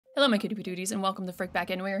Hello, my cutie patooties, and welcome to Frick Back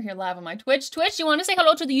In. We're here live on my Twitch. Twitch, you want to say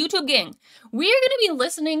hello to the YouTube gang? We are going to be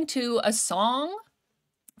listening to a song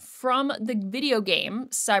from the video game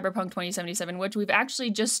Cyberpunk 2077, which we've actually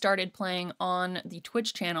just started playing on the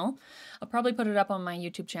Twitch channel. I'll probably put it up on my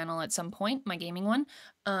YouTube channel at some point, my gaming one.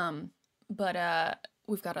 But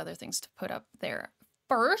we've got other things to put up there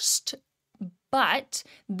first. But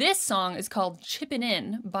this song is called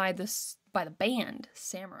 "Chippin'in" by the band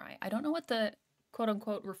Samurai. I don't know what the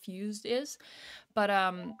quote-unquote refused is, but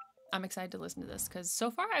I'm excited to listen to this because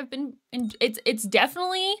so far I've been it's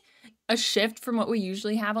definitely a shift from what we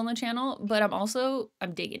usually have on the channel, but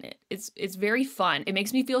I'm digging it. It's very fun. It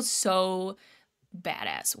makes me feel so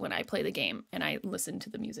badass when I play the game and I listen to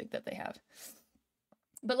the music that they have.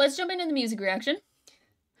 But let's jump into the music reaction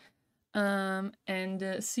and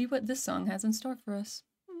see what this song has in store for us.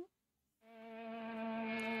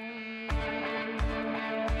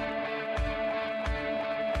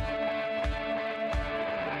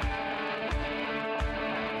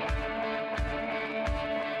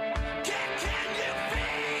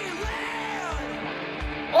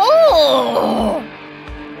 Oh!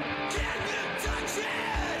 Can you touch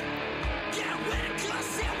it? Get really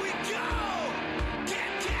close, here we go. Can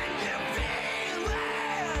you feel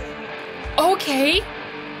it? Okay.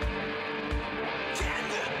 Can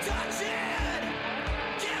you touch it?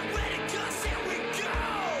 Get really close, here we go.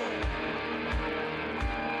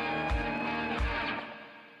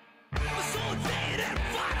 The soul faded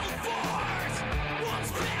vital force. Once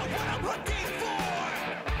clear what I'm looking for.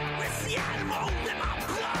 With the animal in my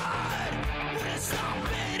blood. Wouldn't stop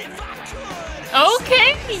it if I could. Okay.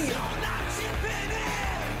 So I'm chipping in.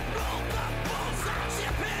 Roll the balls, I'm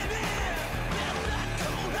chipping in. Build that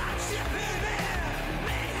cold, I'm chipping in.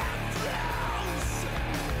 Mayhem flows.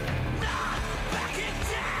 Not backing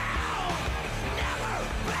down. Never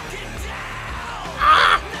backing down.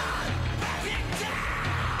 Ah! Not backing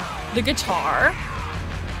down. The guitar.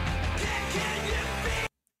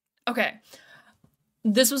 Okay.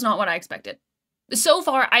 This was not what I expected. So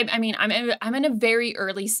far, I mean, I'm in a very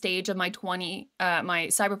early stage of my my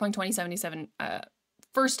Cyberpunk 2077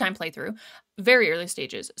 first time playthrough, very early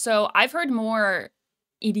stages. So I've heard more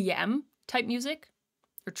EDM type music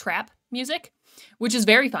or trap music, which is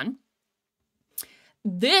very fun.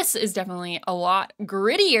 This is definitely a lot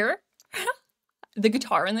grittier. The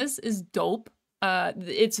guitar in this is dope.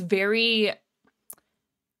 It's very,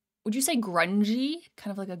 would you say grungy?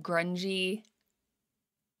 Kind of like a grungy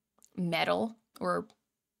metal or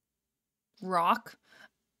rock.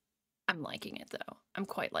 I'm liking it though. I'm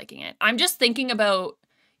quite liking it. I'm just thinking about,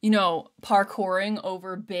 you know, parkouring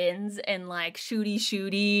over bins and like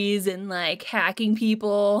shooties and like hacking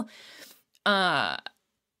people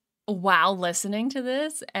while listening to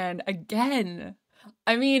this. And again,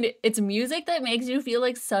 I mean, it's music that makes you feel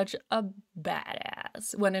like such a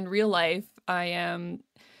badass when in real life I am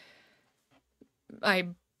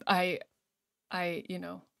you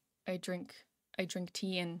know, I drink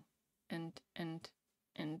tea and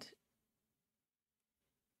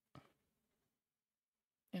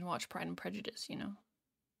watch Pride and Prejudice, you know.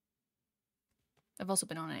 I've also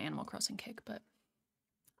been on an Animal Crossing kick, but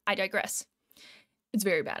I digress. It's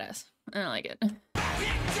very badass. I like it.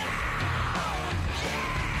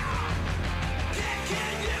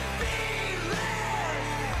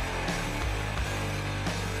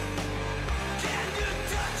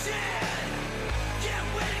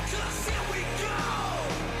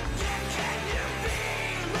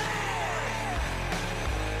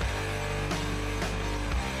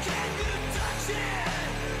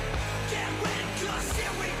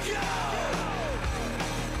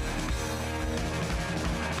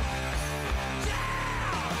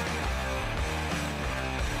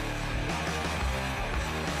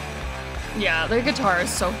 Yeah, their guitar is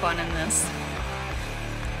so fun in this.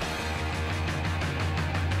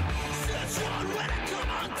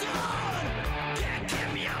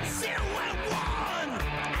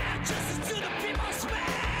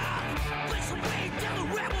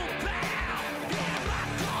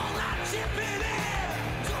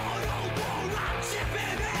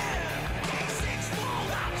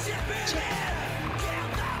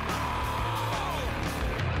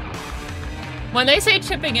 When they say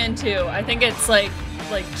chipping in too, I think it's like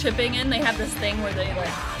chipping in. They have this thing where they like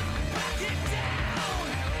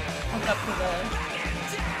hook up to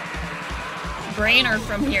the brain are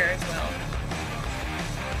from here as well.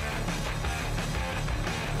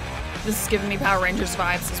 This is giving me Power Rangers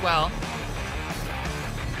vibes as well.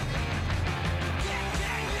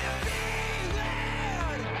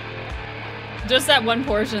 Just that one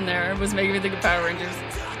portion there was making me think of Power Rangers.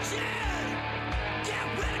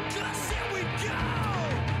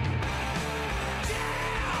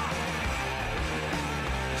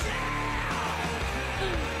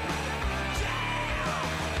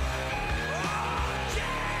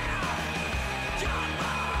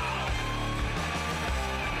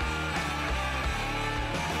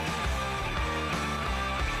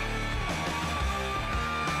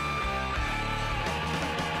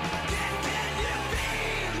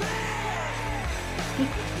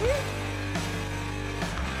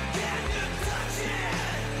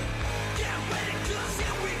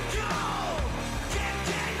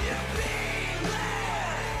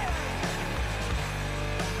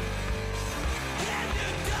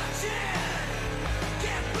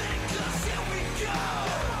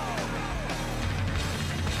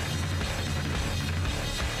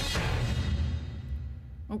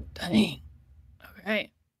 Bang.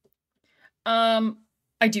 Okay.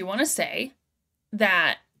 I do want to say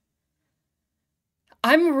that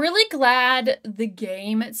I'm really glad the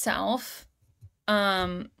game itself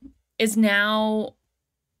is now,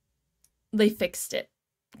 they fixed it,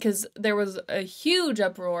 because there was a huge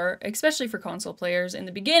uproar, especially for console players in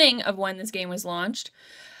the beginning of when this game was launched.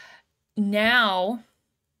 Now,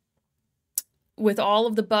 with all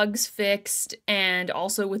of the bugs fixed, and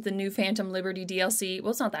also with the new Phantom Liberty DLC,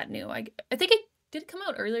 well, it's not that new. I think did it come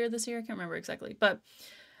out earlier this year? I can't remember exactly, but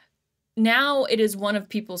now it is one of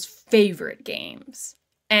people's favorite games.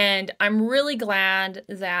 And I'm really glad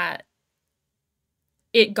that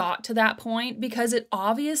it got to that point, because it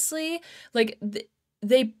obviously, like,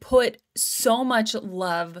 they put so much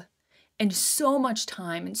love and so much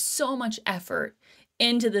time and so much effort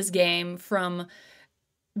into this game,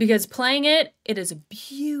 because playing it is a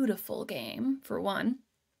beautiful game, for one.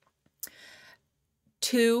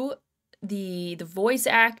 Two, the voice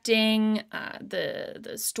acting,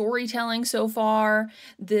 the storytelling so far,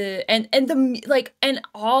 and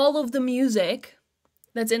all of the music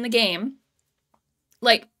that's in the game.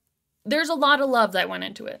 Like, there's a lot of love that went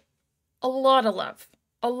into it. A lot of love,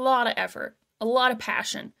 a lot of effort, a lot of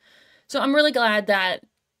passion. So I'm really glad that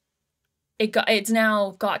it's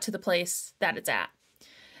now got to the place that it's at.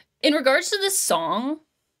 In regards to this song,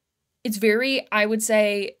 it's very, I would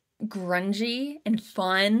say, grungy and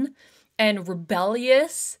fun and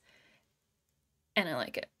rebellious, and I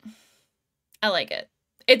like it. I like it.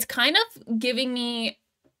 It's kind of giving me,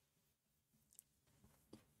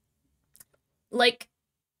 like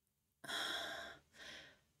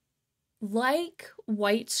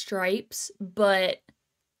White Stripes, but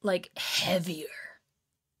like heavier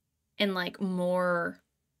and like more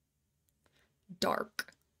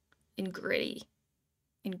dark and gritty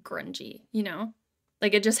and grungy, you know?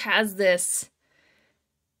 Like, it just has this,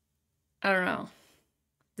 I don't know,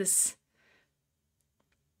 this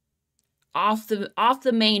off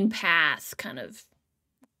the main path kind of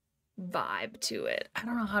vibe to it. I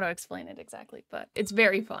don't know how to explain it exactly, but it's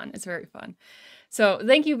very fun. It's very fun. So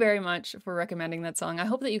thank you very much for recommending that song. I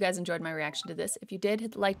hope that you guys enjoyed my reaction to this. If you did,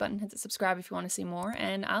 hit the like button, hit the subscribe if you want to see more,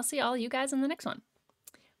 and I'll see all you guys in the next one.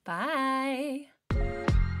 Bye!